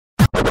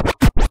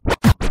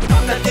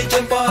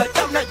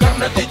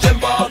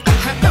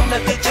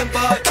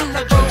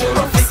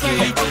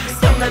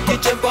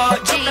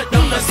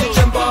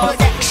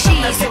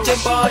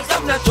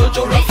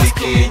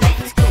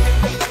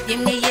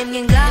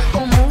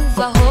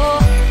kuvaho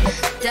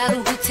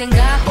daruhutse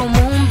ngaho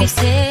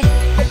mumbise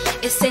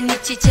ese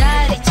niki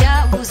cyari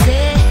cyabuze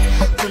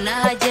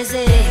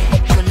kunahageze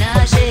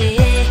kunaje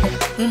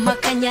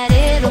mumakanya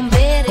rero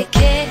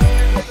mbereke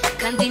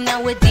kandi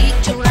nawe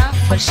DJ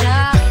uramfasha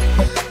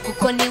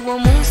kuko niwo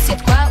munsi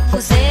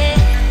twavuze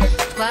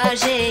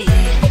twaje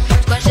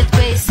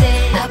twese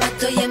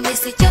abatoye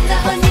mwese cyo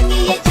ngaho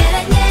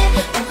nimwiyegeranye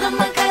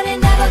muhamagare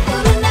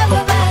n'abakuru nabo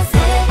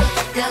baze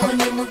ngaho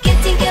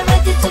nimugetinge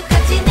ready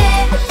tukabyine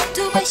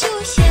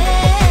tubashyushye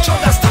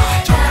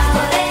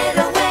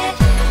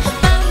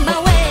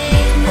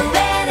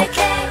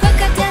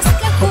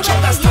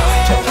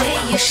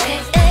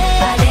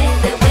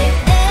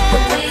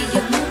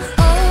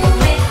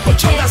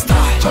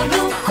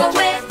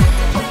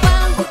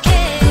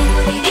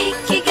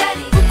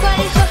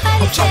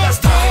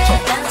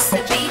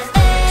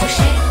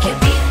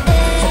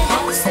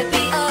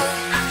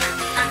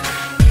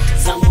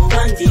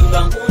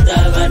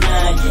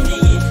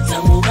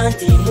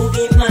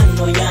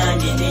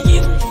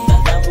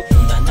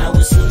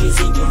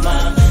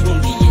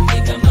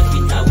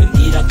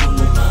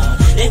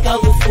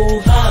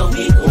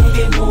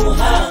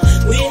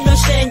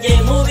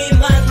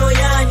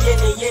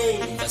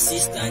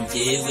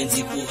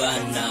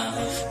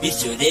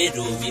bityo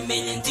rero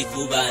bimenye ndi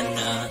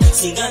kubana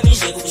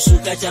singamije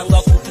kugushuka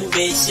cyangwa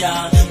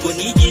kukubeshya ngo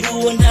nigire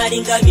uwo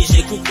ntari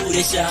ngamije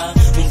kukuresha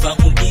umva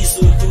kubwiza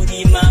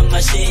ukuri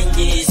mama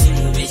shenge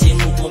sinubeshye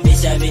nkuko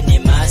mbeshya bene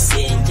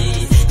masenge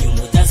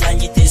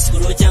nyumutazanyite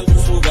skuro cyangwa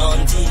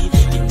umubandi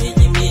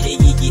bimenye mbere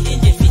y'igihe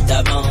nge mfite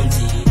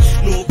abandi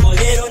nuko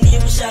rero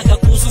niba ushaka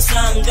kuza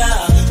usanga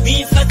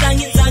wifata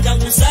nk'inzanga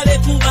ngusabe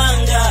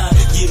kubanga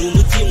gira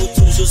umutima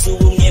utuje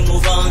ubumwe mu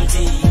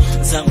bandi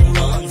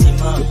zamubandi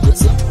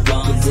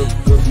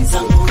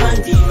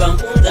zamubandi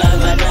bakunda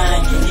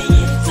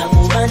baranyeneye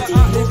zamubandi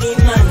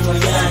mubimano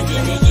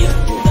yanyeneye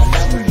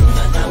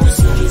ukunda nawe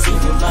usubiza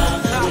inyuma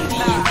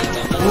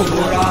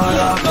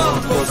uburara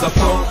boza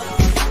po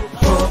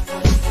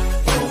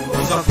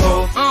boza po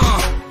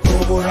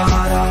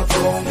uburara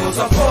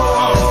boza po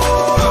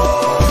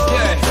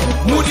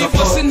muri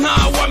bose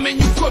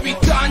ntawamenya uko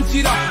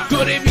bitangira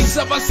dore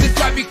biza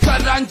baseka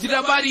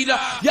bikarangira barira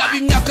yaba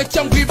imyaka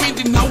cyangwa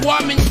ibindi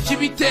ntawamenya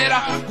ikibitera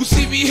gusa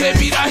ibihe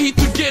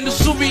birahita ugenda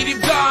usubira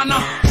ibwana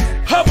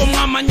habo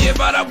mwamanye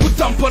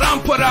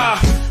baragutamporampora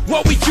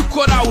wowe icyo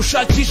ukora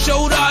ushakisha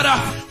urara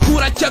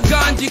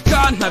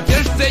uracyagangika nta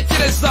byinshi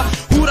utekereza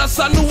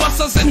urasa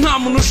n'uwasaze nta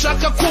muntu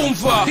ushaka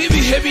kumva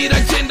ibihe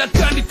biragenda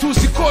kandi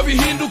tuzi ko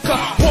bihinduka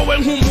wowe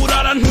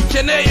nk'umurara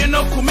ntukeneye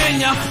no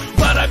kumenya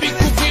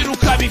barabikubwira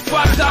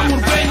ukabifata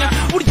nk'urwenya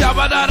burya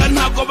barara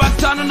ntabwo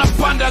batana na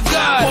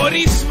pandagari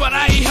polisi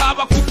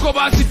barayihaba kuko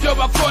bazi ibyo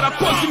bakora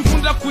koza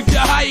imvunda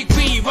kujya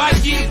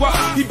hayikwibagirwa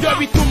ibyo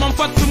bituma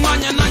mfata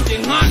umwanya nanjye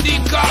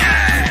nkandika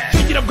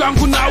tugira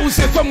bwangu nawe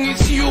uzefa mu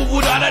isi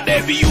y'uburara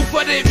reba iyo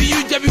uva reba iyo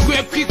ujya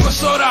biguye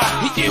kwikosora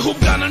igihe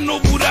ubwana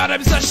n'uburara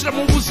bizashira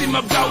mu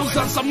buzima bwawe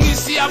uzaza mu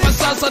isi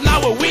y'abasaza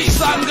nawe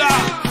wisanga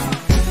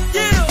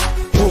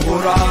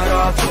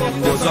uburara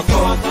boza po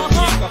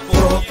boza po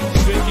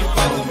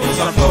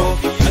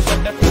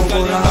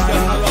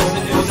uburara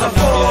boza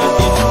po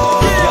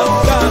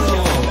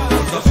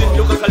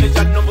uzinduka kale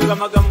cyane mvuga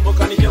amagambo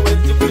kanije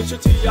wenzi kuri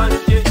inshuti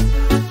yanjye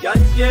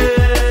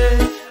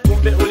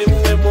kumbe uri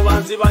mwe mu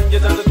banzi banjye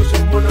zanze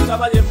gushima umuntu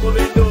utabaye mu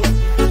bintu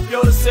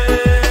byose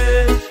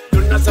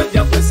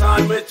tunasajya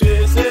kwesanwe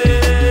twese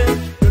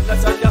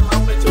tunasajya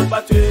hamwe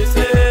tumba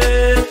twese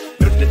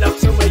none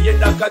nakusomeye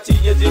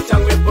ndakatiye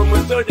zitangwe po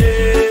musode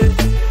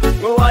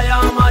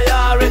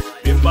ngowayamayare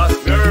bimba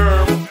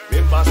sperm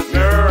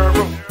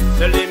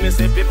tell me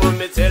say people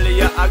me tell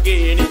you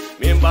again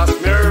bimba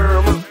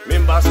sperm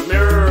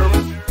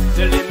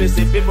tell me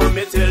say people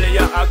me tell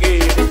you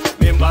again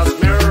bimba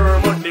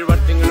sperm the right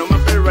thing no my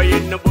favorite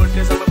in the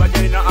body some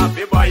body na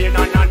happy boy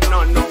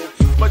no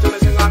but you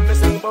sing I'm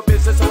missing but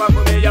pieces so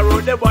for me you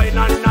road the boy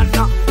na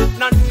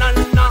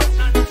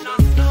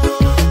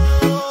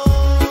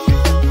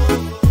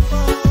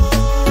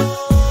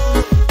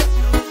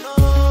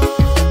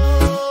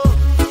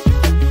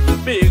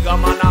big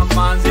man a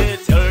man say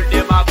tell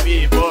them a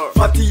people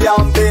fati ya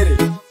mbere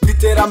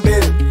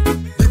iterambere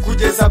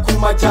bikugeza ku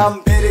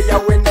majyambere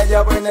yawe na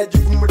yawe na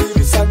gihugu muri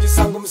rusange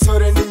usanga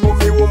umusore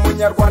n'inkumi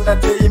w'umunyarwanda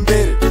ateye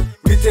imbere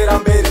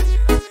iterambere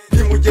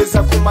bimugeza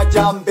ku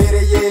majyambere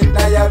ye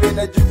na yawe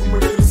na gihugu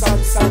muri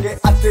rusange usange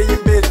ateye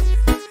imbere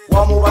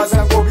wamubaza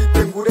ngo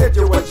bite ngo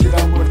urebye wagira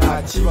ngo nta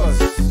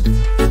kibazo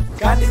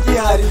kandi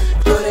gihari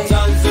dore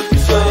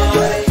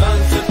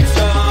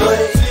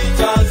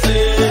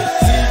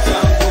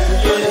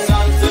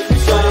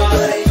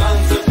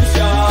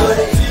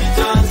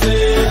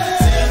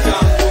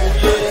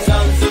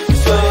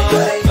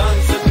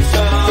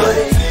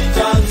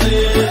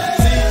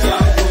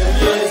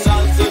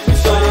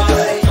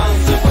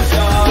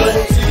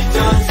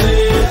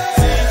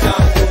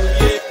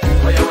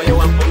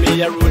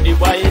Rudy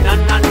boy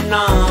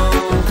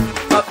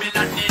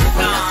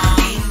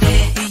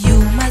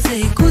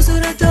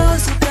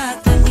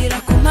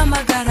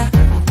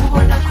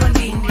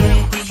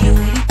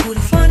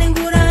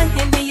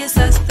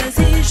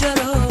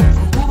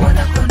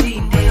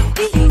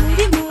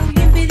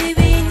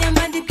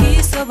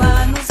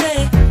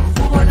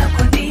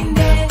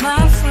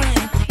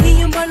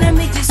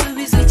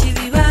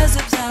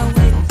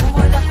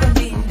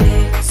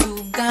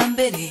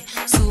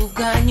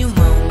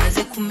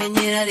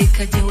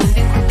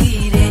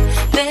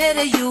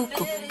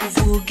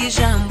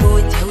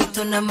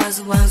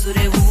maze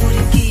ubanzure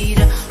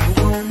buribwira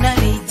ubwo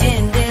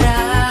narigendera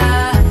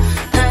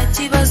nta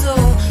kibazo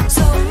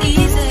so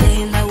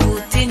easy nawe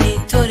uti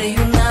nitoreye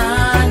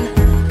umwana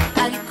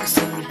ariko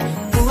sorry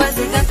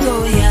ubaze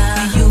gatoya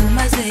iyo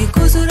umaze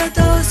kuzura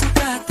dose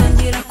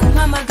ugatangira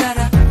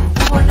kumpamagara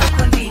ubona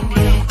ko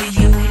ndinde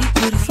iyo uri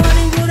kuri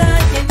phone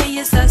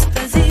ngurangendeye saa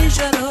sita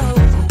z'ijoro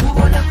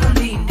ubona ko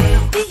ndinde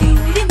iyo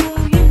uri mu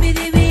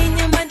imbere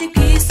b'inyuma ndi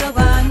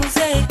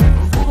kwisobanuze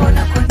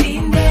ubona ko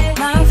ndinde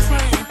my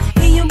friend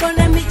iyo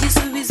mbonamo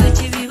igisubizo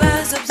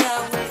cy'ibibazo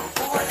byawe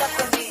ubona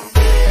ko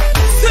ndinde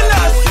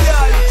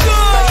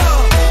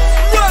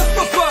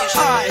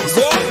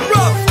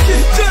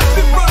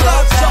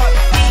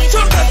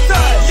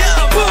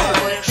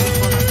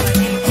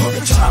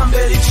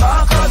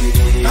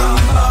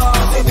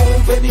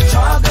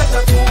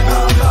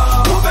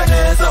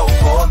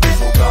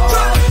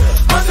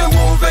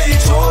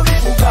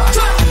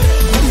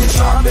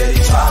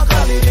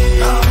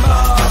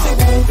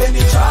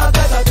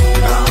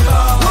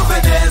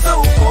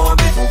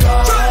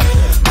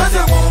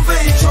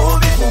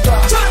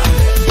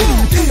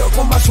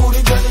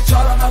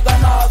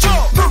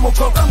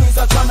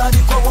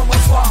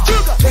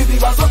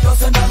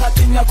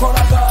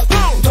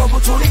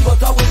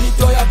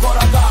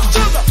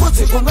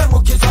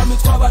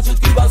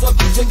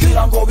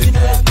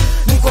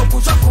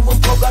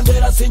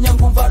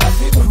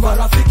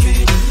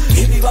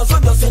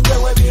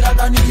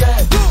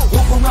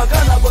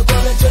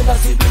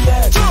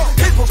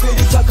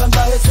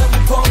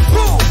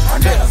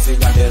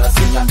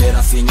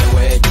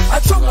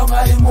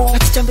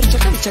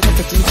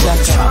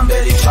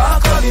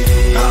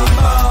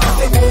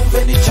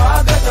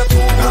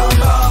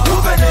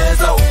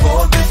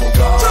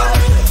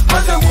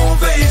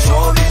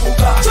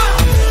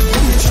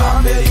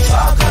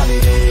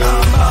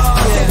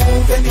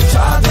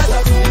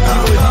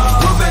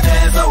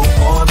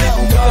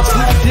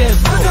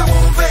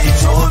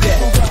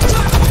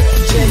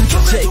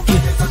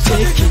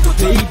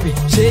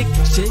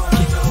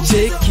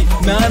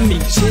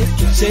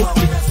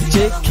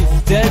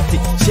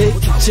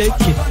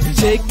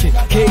Shake it,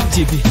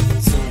 KGB.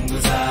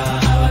 Zunguza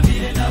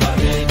ababire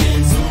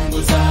n'ababebi,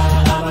 zunguza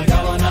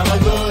abagabo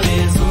n'abagore,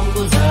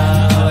 zunguza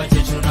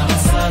abakecuru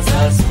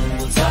n'abasaza,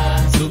 zunguza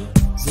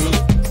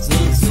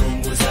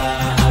zunguza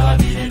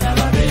ababire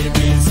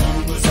n'ababebi,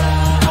 zunguza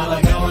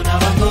abagabo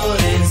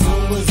n'abagore,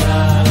 zunguza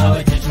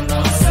abakecuru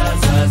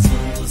n'abasaza,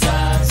 zunguza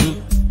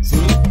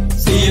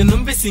iyo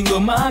numvise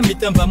ingoma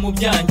mpita mva mu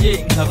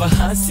byanjye nkaba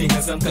hasi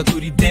nkazamuka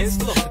kuri dance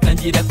floor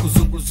tangira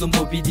kuzunguza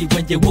umubiri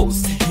wanjye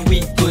wose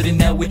ntiwigore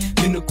nawe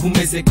bino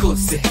kumeze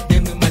kose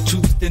yemwe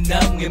macute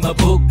namwe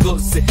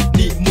mabogose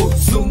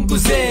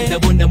nimuzunguze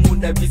ndabona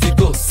munabizi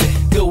rwose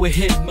go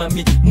ahead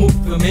mami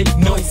move make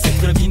noise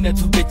turabyina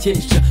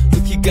tugakesha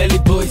ku Kigali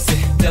boys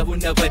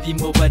ndabona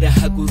barimo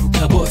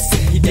barahaguruka bose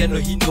hirya no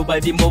hino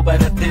barimo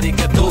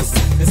baratereka dose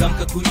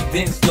nkazamuka kuri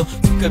dance floor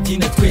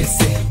tukabyina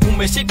twese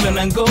umeshika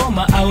na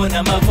ngoma abona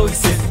ama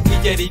voices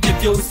hirya ribyo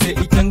byose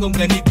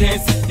icyangombwa ni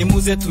dance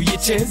nimuze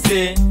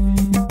tuyicheze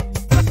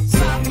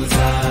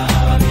zunguza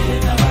ababire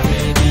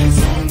n'ababebi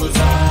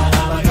zunguza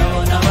abagabo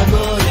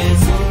n'abagore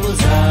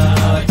zunguza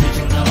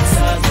abakecuru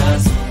n'abasaza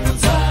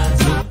zunguza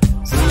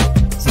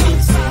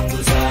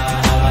zunguza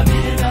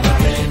ababire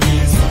n'ababebi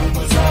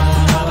zunguza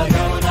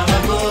abagabo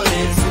n'abagore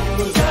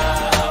zunguza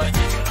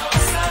abakecuru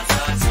n'abasaza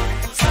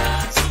zunguza.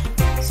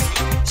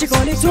 She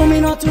call it to me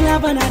not to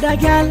have another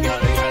girl.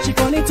 She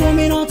call it to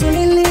me not to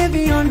live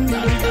beyond me.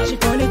 She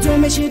call it to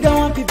me she don't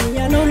want to be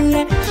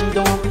alone. She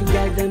don't want to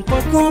girl them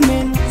for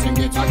coming.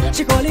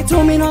 She call it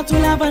to me not to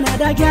have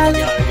another girl.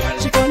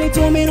 She call it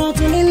to me not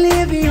to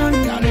live beyond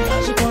me.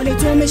 She call it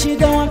to me she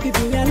don't want to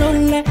be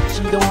alone.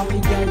 She don't want to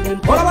girl them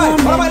for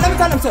coming. Let me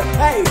tell them say,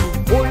 hey,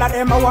 all of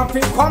them I want to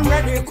come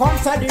ready, come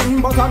set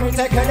in, but I me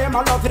take them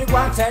all off the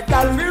ground, said,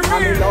 girl, me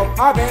love,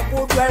 have a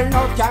good well,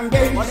 not can be.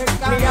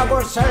 Me a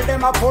go sell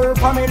them a pull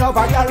for me love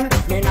a girl.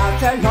 Me not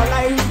tell no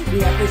lie,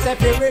 me a be say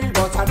free will,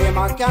 but a them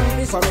a can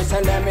be, so me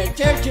sell them a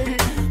chill.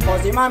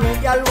 Cause the mommy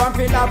girl want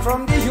to love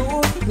from the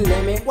youth.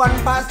 Let me one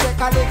pass take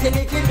a little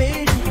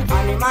bit.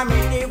 And the mommy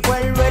live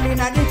well in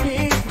a the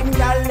pit.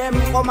 Girl them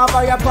come a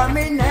buy a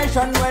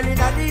permission, well in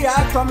a the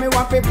act, so me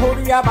want to put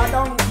ya back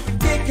down.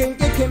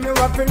 Kicking me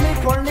want to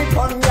nip on,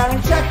 girl.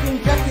 Checking,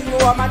 you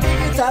are my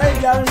digital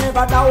girl.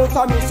 Never doubt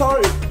on me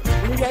soul.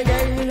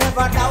 Yeah, you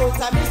never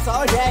doubt on me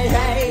soul.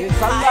 Yeah. It's a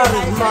lot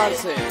of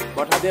mercy,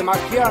 but I dem a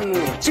can.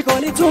 She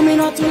call it to me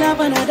not to love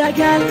another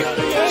girl.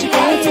 She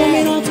call it to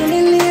me not to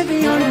live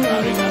beyond me.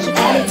 She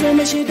call it to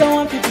me she don't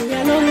want to be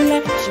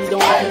alone. She don't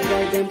want to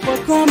girl them for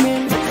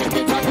coming.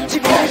 She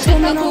call it to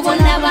me not to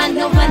love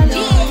another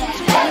girl.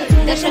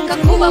 ndashaka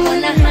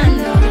kubabona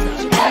hano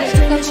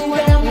ndashaka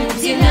kubona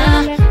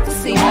mubyina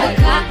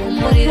usimbuka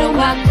umuriro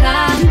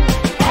waka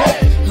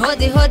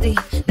hodi hodi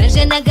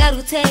naje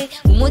nagarutse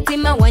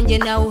umutima wanjye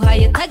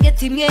nawuhaye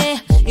target imwe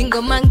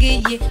ingoma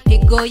ngiye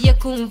ntigoye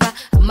kumva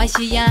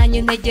amashyi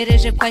yanyu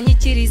ntegereje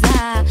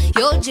kwanyikiriza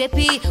yo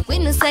JP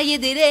wino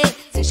sayidire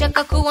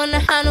sinshaka kubona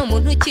hano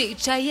umuntu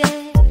ukicaye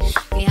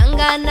ihanga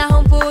kwihangana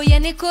aho mvuye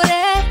ni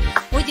kure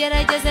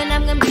ugerageze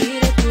namwe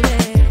mbire kure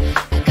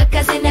aka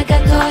kazi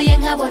nagatoye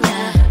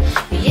nkabona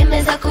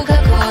niyemeza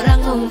kugakora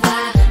nkumva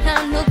nta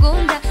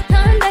ntugunda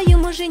ntanda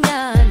y'umujinya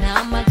nta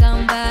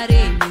magambo ari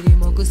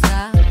imirimo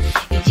gusa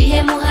igihe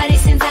muhari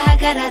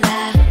sinzahagarara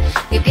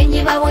ibwe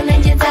nkibabona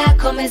njye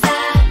nzakomeza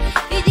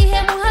igihe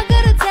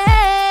muhagarutse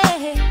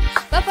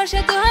bafashe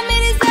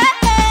duhamirize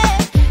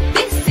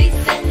this is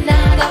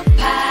another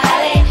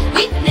party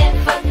we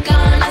never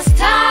gonna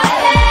stop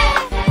it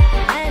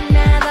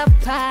another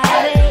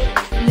party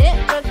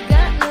never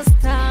gonna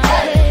stop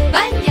it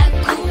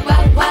banyakuba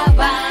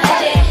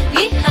wabanje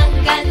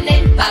wihangane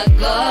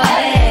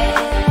bagore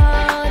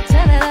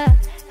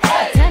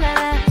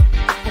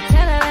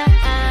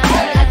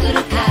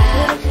haguruka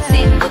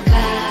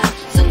simbuka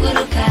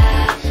zunguruka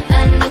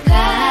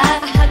anuka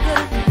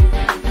haguruka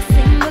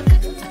simbuka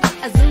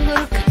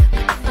azunguruka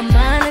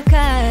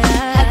amanuka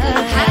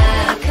haguruka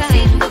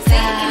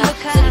simbuka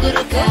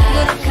zunguruka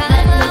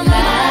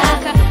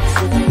anuka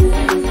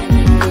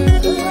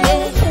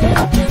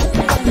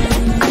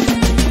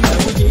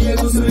ugiye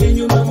gusubira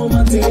inyuma mu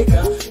mateka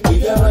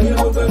ibyabaye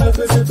mu Rwanda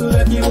twese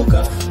turabyibuka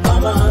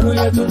amahano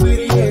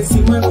yatugwiriye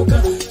simanuka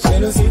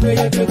jenoside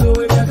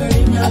yateguwe myaka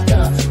n'imyaka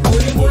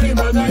muri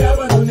mbaga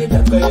y'abarundi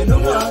byatwaye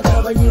n'umwaka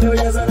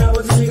abanyirabayazana nabo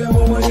dusiga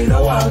mu muriro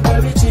waka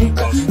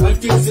bicika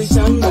bagize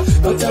ishyanga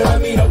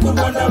bataramira ku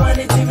Rwanda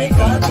banitse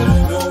imikaka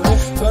none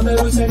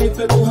twandarushya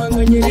nitwe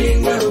duhanganye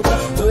n'ingaruka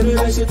dore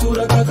benshi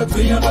turataka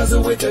twiyambaza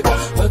uwiteka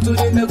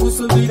baturinda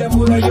gusubira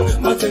muri ayo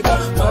mateka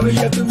mabi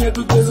yatumye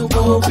duteza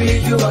ubwoba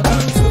kwiyubaka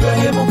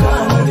tugahemuka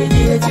hari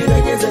igihe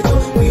kirageze cyo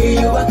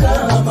kwiyubaka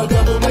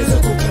amagambo meza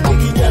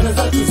tukandika injyana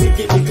zacu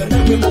zikindika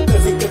namwe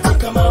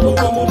mukazikatika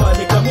amaboko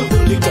mumanika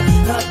mutundika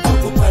ntabwo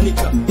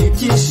gupanika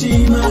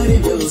ibyishimo ari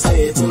byose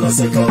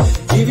tunaseka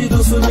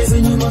ibidusubiza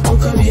inyuma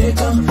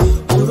tukabireka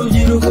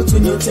urubyiruko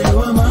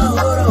tunyotewe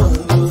amahoro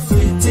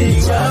dufite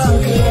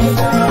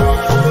icyaka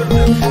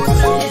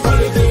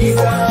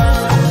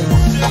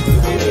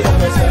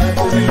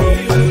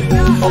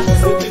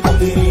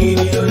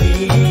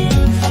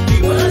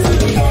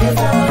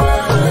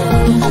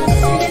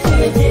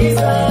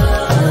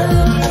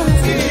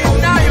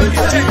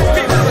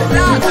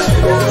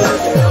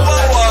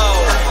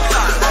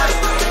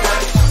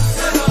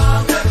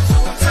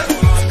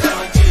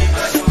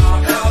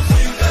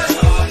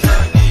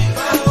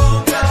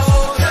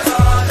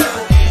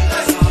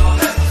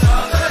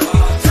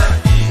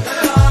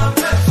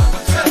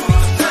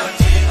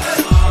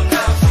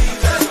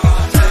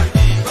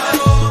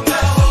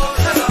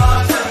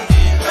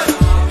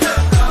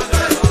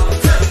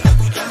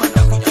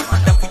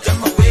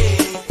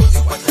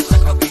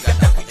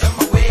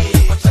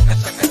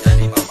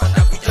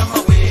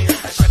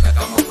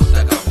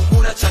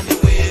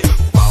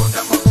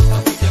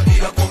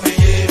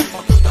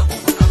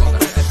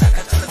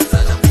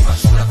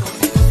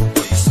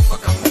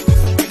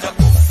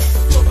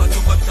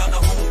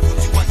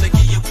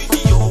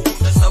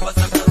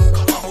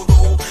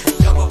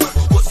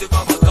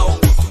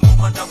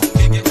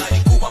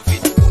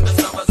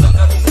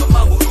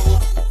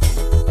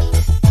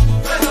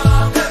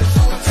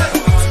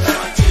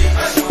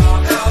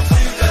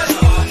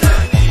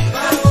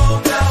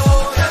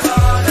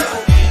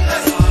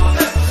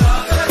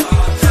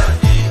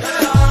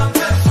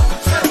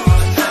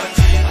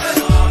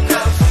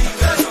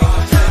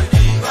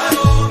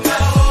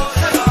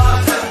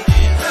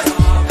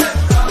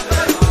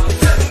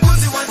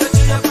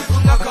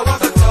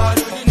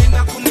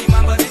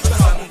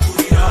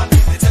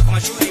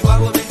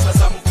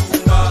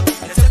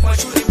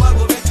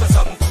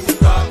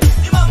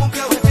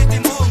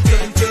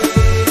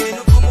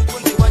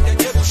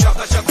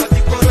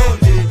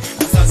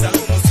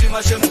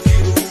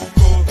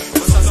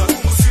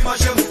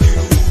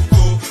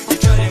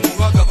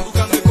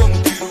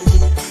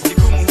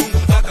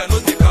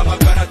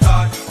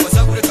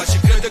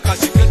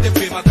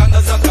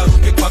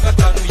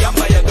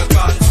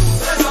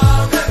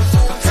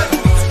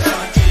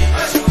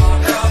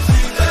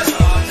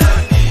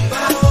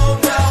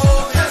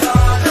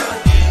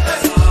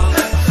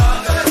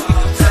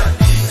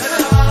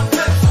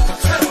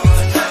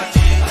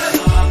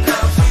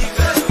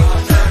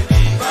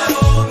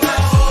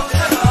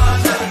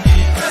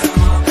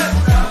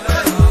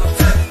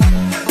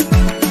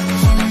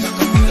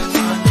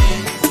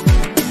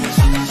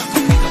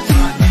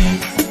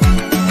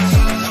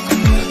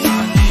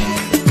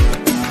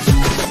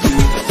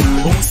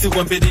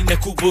wa mbere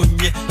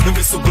nakubonye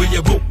n'umusogoye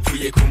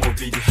bumvuye ku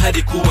mubiri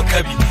hari kuwa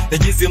kabiri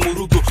nagize mu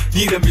rugo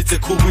nirambitse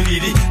ku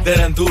buriri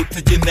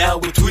ndarandotage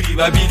nawe turi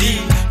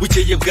babiri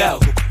bukeye bwaho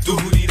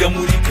duhurira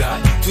muri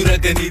gare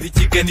turaganira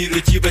ikiganiro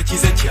kiba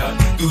cyiza cyane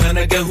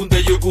duhana gahunda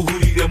yo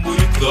guhurira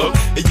muri club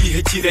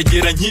igihe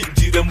kiragera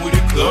nkinjira muri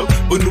club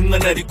mbona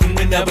umwana ari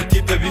kumwe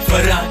n'abatipa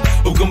b'ifaranga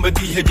ubwo mba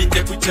ndihebye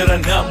njya kwicara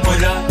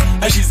ntamora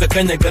hashize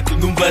akanya gato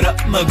numva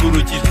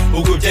aramagurukira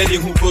ubwo byari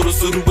nk'uko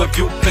rusoro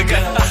rwabyukaga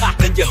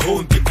nanjye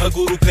ahondi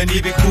mpaguruka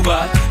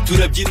n'ibikuba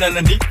turabyinana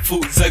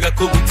ntifuzaga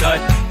ko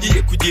butari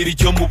ngiye kugira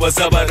icyo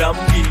mubaza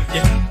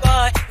barambwiye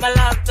My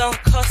love don't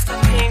cost a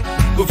thing.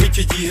 kuva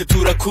icyo gihe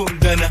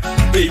turakundana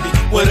baby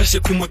warashe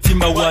ku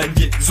mutima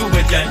wanjye zuba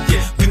ryanjye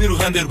ngwino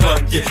iruhande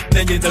rwanjye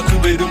nanjye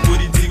ndakubera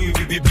umurinzi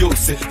w'ibibi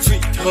byose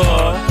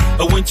sweetheart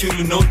I want you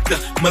to know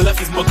that my life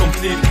is more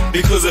complete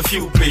because of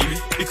you baby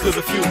because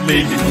of you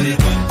baby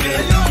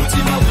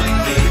mutima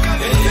wanjye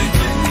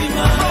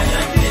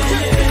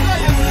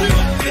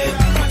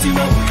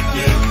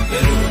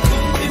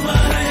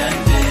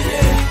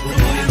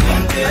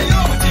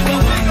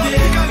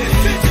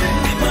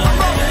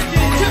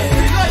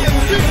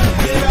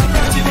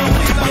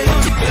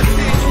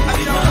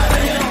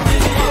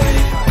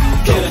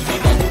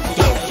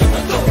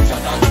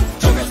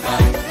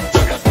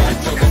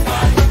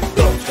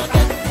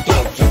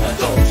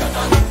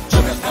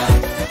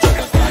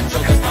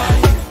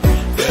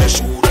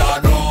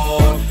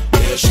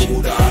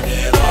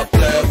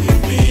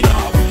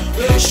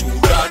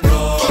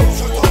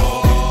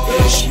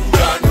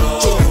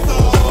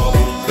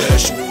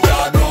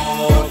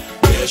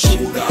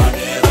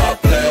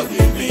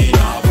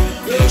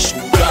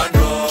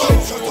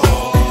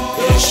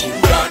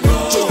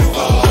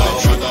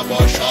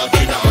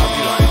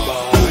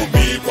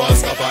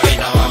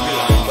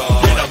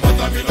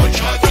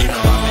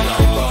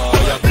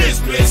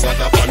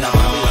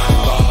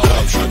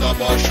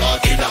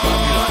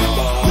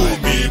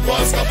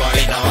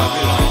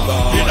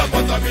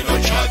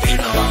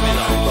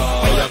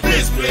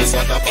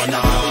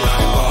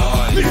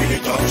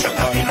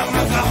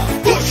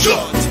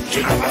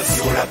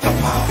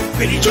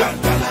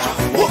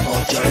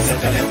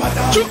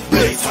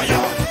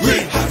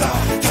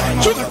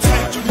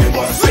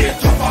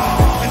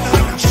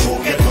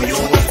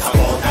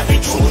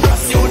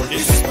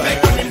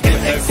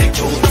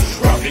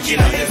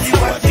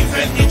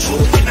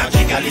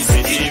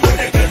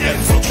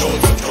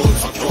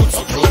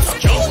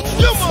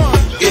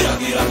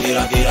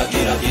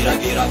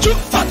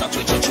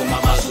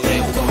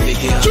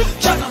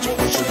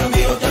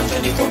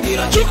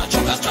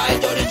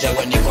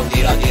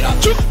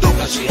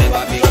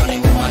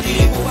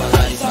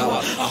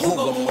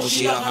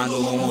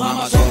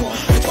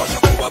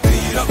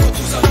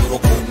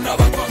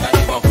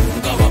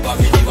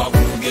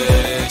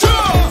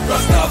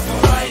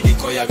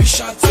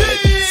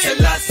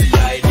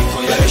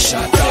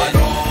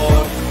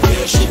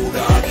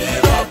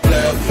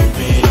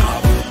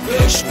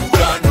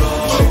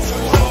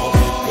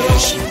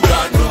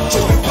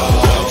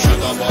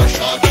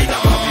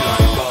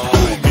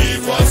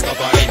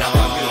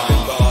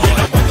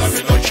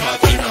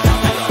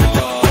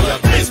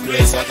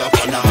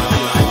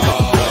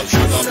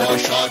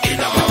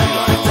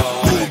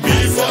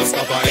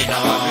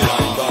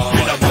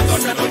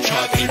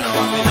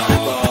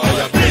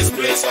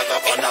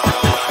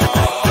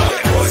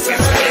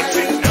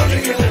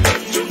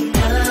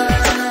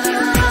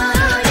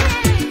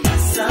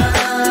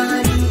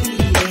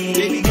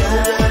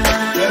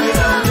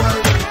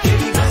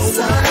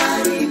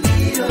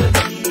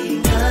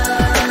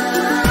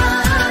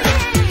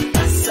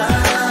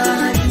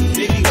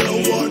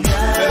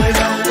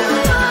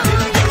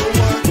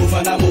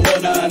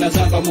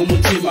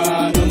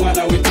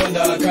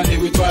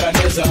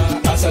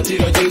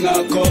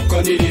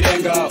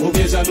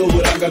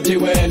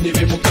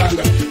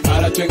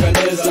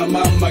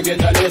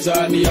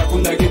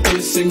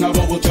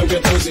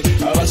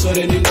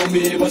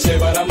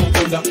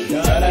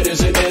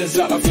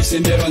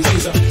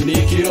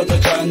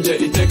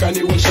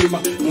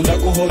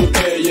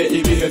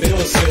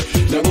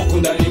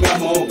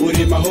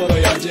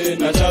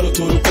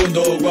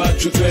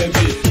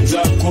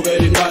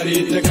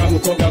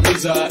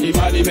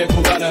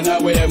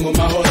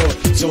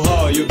So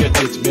how you get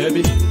it,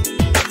 baby?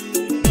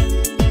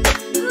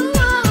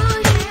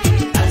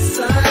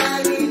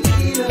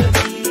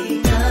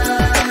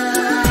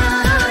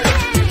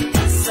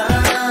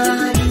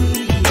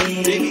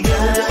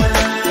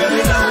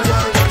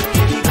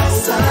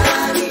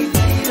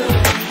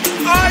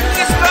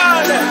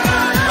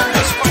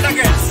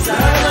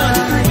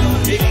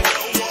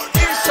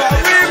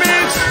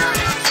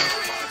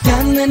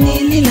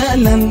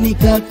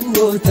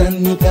 Nikakuota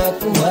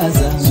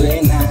nikakuwaza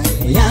Zwena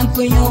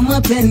yako yo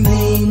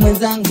mapenzi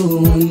mwenzangu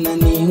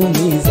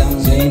unaniumiza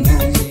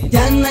Zwena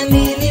jana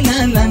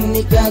nililala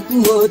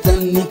nikakuota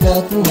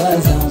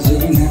nikakuwaza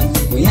Zwena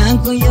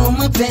yako yo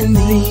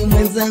mapenzi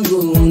mwenzangu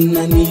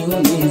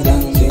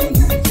unaniumiza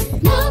Zwena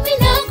nami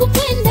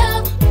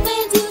nakupenda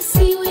penzi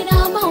usiwe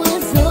na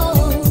mawazo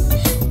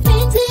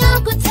penzi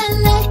yako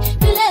tele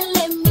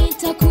milele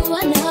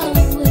nitakuwa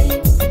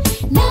nawe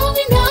nami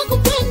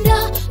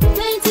nakupenda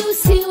penzi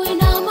usiwe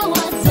na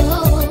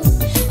mawazo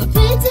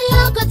penzi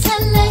yako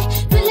tele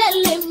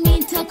milele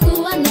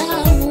nitakuwa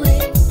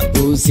nawe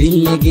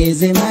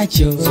usilegeze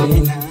macho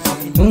Zwena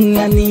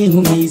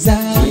unaniumiza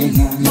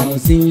Zwena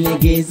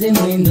usilegeze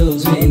mwendo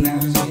Zwena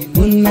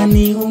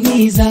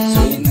unaniumiza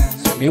Zwena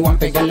Me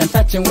want piga them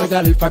touching with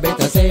alphabet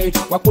say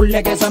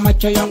wakulegeza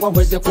macho yangu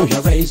waweze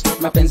kuya raise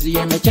mapenzi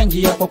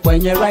yamechange yako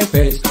kwenye right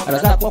face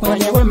alazapo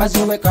kwenye wema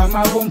ziwe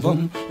kama boom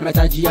boom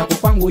mataji yako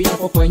kwangu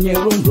yako kwenye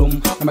room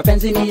room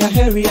mapenzi ni ya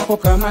heri yako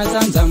kama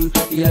zamzam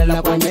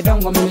ilala kwenye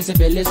dongo mimi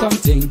sibele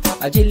something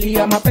ajili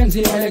ya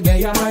mapenzi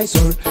melegea my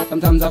soul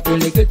sometimes I feel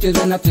like it is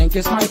and I think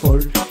it's my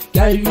fault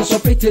girl you so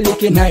pretty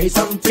looking nice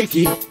and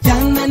freaky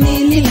jana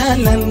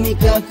nililala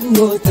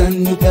nikakuota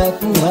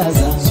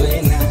nikakuwaza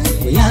Zwena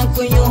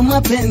yako yo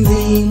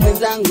mapenzi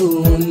mwenzangu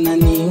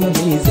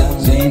unaniuliza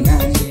Zwena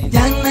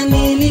jana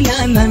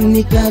nililala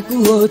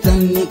nikakuota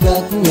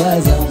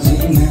nikakuwaza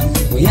Zwena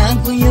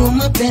yako yo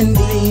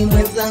mapenzi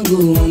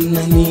mwenzangu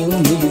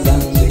unaniuliza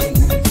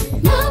Zwena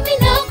nami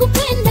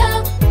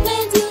nakupenda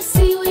penzi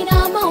usiwe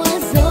na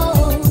mawazo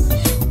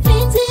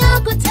penzi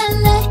yako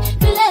tele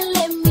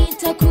milele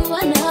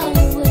mitakuwa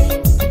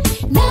nawe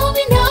nami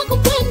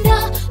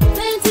nakupenda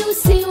penzi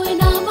usiwe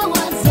na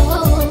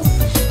mawazo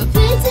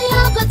penzi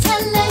yako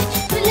tele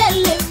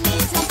milele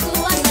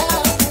mitakuwa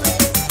nawe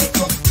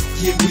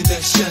yewe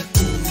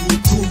ndashaka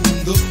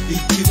urukundo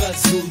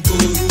ikibazo urwo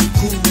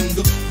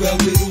rukundo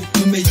rwawe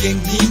rukomeye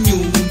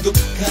nk'inyundo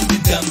kandi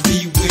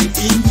ndambiwe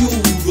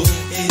inyuro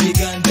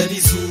erega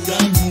ndarizura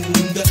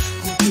nkunda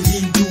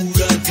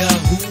kuduhindura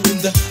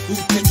gahunda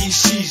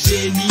ukanyishije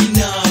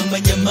n'inama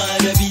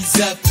nyamara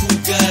biza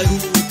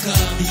kugaruka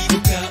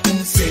ibuka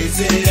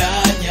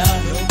unsezeranya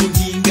no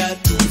guhinga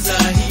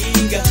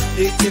tuzahinga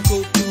ndetse ko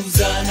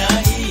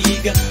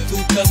tuzanahiga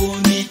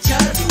tukabona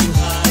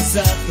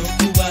icyaduhaza no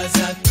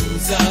kubaza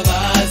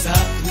tuzabaza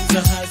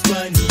tuzahazwa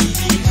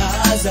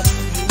n'ibihaza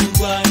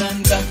urwana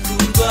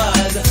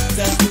ndakurwaza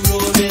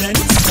nzakurobera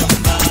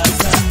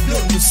n'isambaza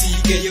none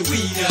usigaye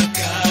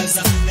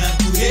wirakaza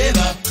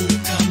nakureba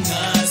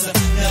ukamwaza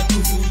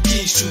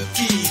nakuvugisha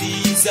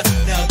ukiriza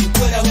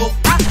nagukoraho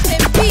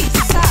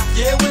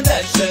yewe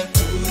ndashaka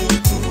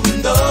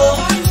urukundo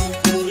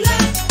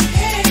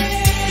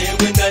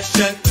yewe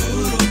ndashaka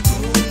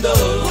urukundo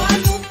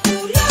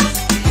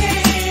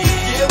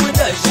yewe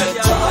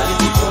ndashaka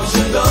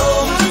urukundo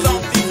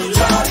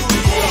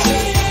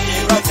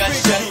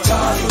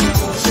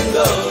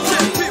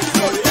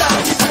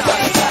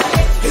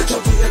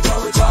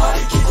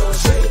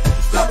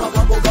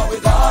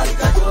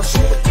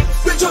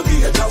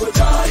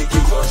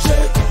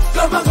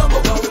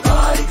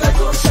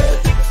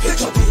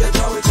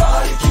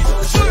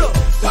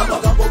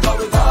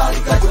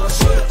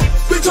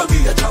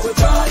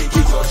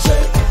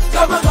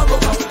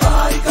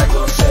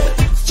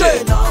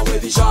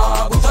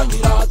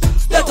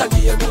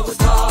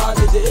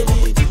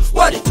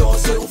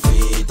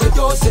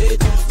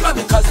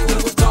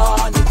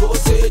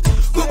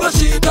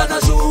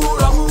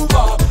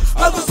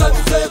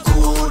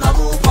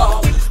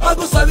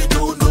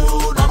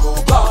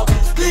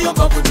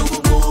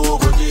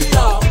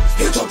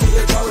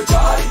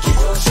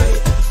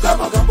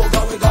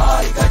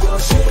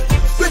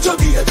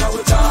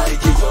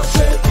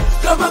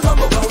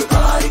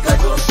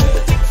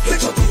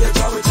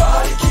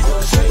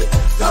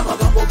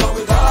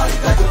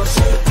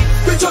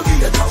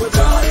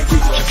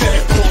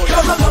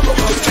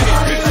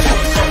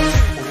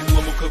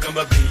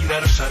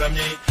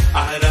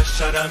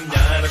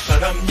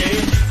arasharamye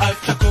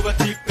achakuba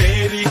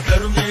tiperi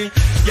karumye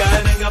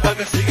yarenga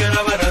bagasigara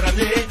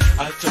bararamye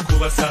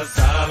achakuba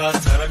sasa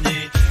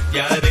basaramye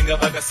yarenga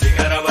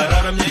bagasigara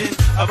bararamye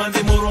abandi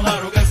mu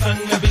ruharo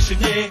gasanga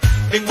bishimye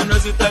inkono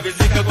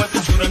zitabizika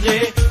gwazicuramye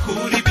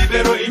kuri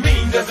bibero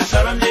iminga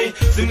zisharamye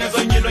zimwe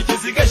zo nyintoki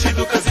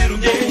zigashiduka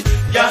zirumye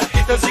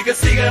yahita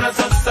zigasigara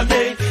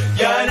zasamye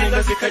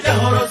yarenga zikajya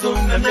horo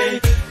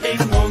zunamye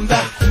inkonda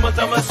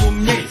kumatama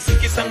zumye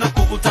zikisanga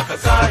kubutaka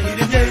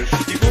zahirimye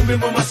igumbi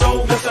mu maso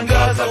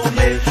ugasangaza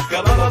umye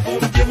gaba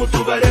bavumbye mu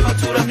tubare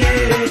baturamye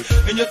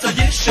inyota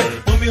yishe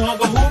mu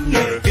mihogo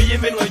humye iyi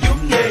minwa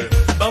yumye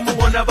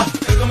bamubona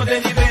batega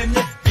amadeni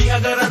bemye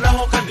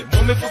bihagararaho kandi mu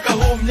mifuka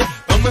humye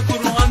bamwe ku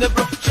ruhande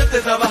bro shete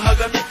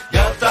zabahagamye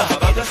yataha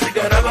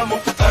bagasigara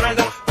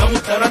bamutaranga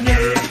bamutaramye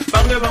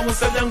bamwe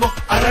bamusabye ngo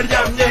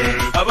araryamye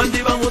abandi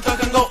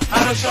bamutaka ngo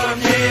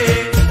arasharamye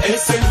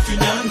ese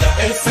tunyanga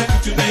ese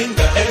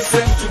tunenga ese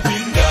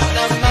tupinga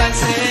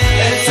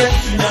ese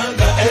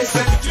tunyanga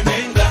ese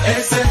tunenga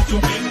ese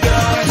tupinga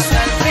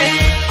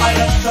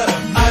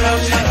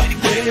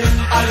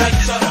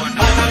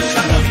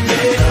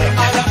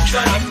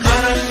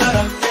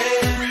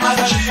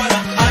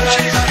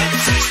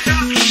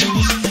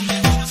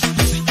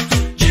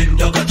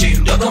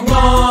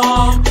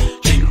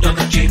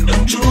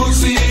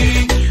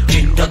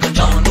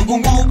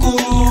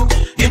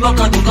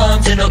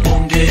Nibakaduganze na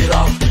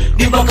kongera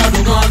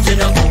nibakaduganze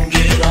na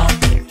kongera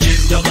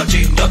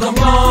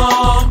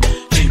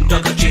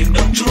chindaga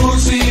chinda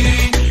mchuzi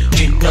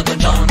chindaga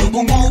tano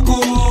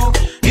bunguku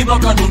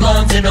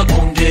nibakaduganze na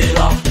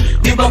kongera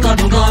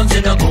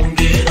nibakaduganze na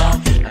kongera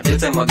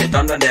Ndetse mu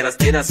gitondo ndera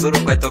stira suru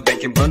kweto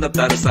benki mbondo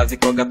byarusazi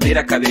ko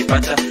gapira kabiri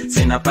pacha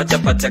sina pacha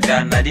pacha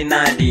ga nari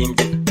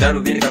narimbye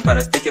darubini ka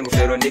parastike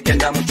ngufero nike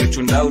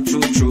ndamucucu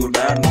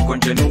ndawucucura nuko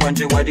nje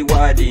n'uwanje wari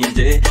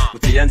warinje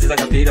utiyanziza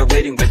agapira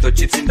wera ingweto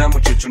chips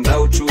ndamucucu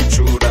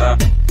ndawucucura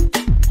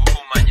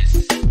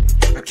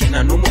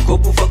akina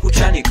n'umukobwa uva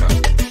gucanika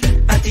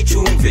ati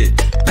cumve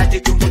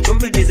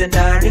dize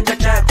ndarenga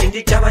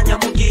cakindi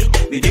c'abanyamugi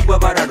birigwa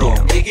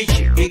bararonka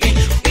igici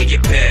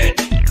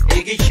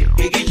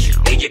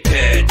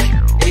igiped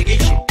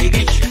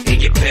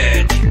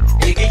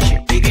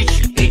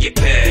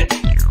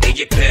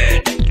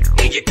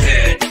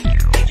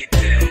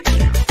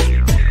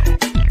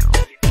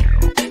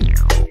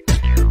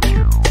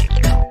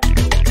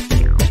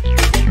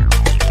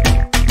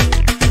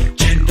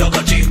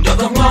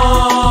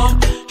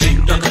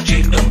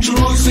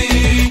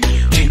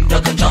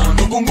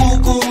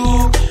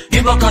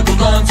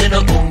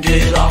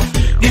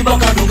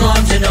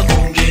Nimbakaduganze na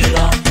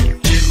kongera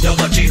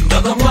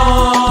Chindaga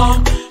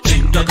mwa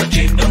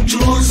Chinda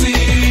mchuzi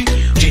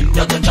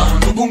Chindaga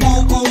tanu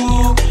kunguku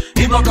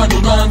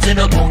Nimbakaduganze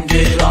na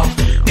kongera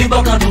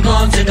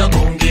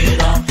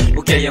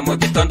Ukeye mu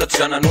gitondo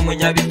tujana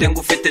n'umunyabitenge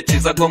ufite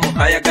ciza go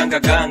muhaya ganga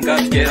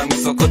twera mu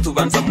isoko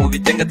tubanza mu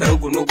bitenge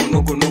tarugu nugu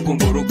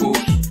ngurugu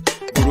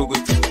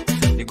gurugutu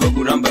nigo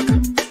gurambaga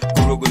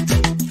gurugutu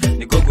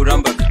nigo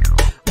gurambaga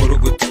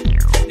gurugutu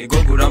nigo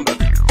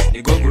gurambaga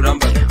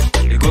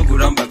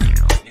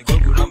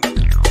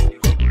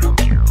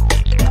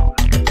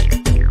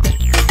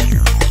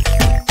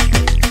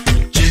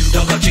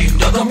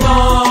Chindaga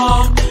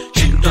mwa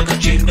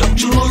Chinda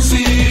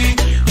mchuzi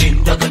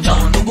Chindaga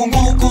tanu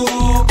kunguku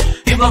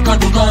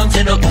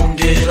Nimbakaduganze na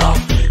kongera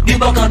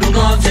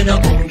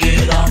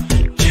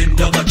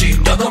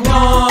Chindaga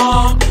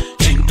mwa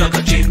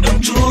Chinda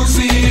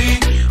mchuzi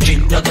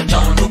Chindaga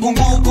tanu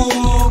kunguku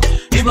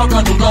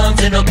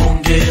Nimbakaduganze na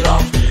kongera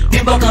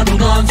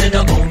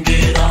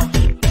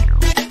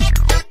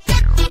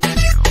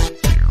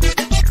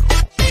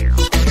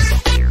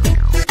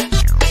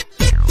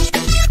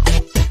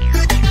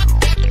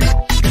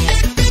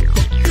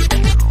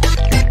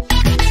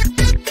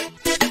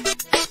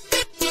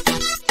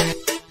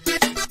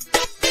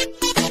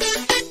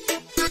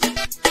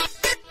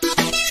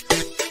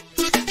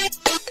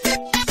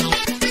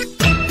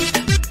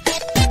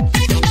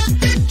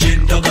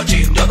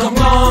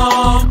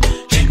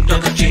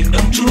Chinda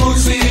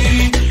mchuzi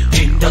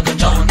Chindaga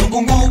tanu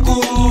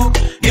kunguku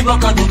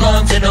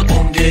Nimbakaduganze na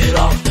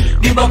kongera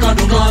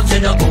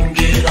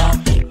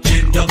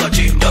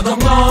Chindaga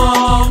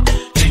mwa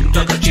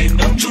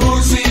Chinda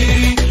mchuzi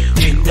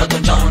Chindaga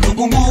tanu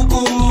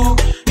kunguku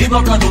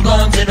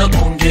Nimbakaduganze na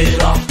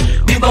kongera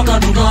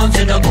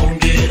Nimbakaduganze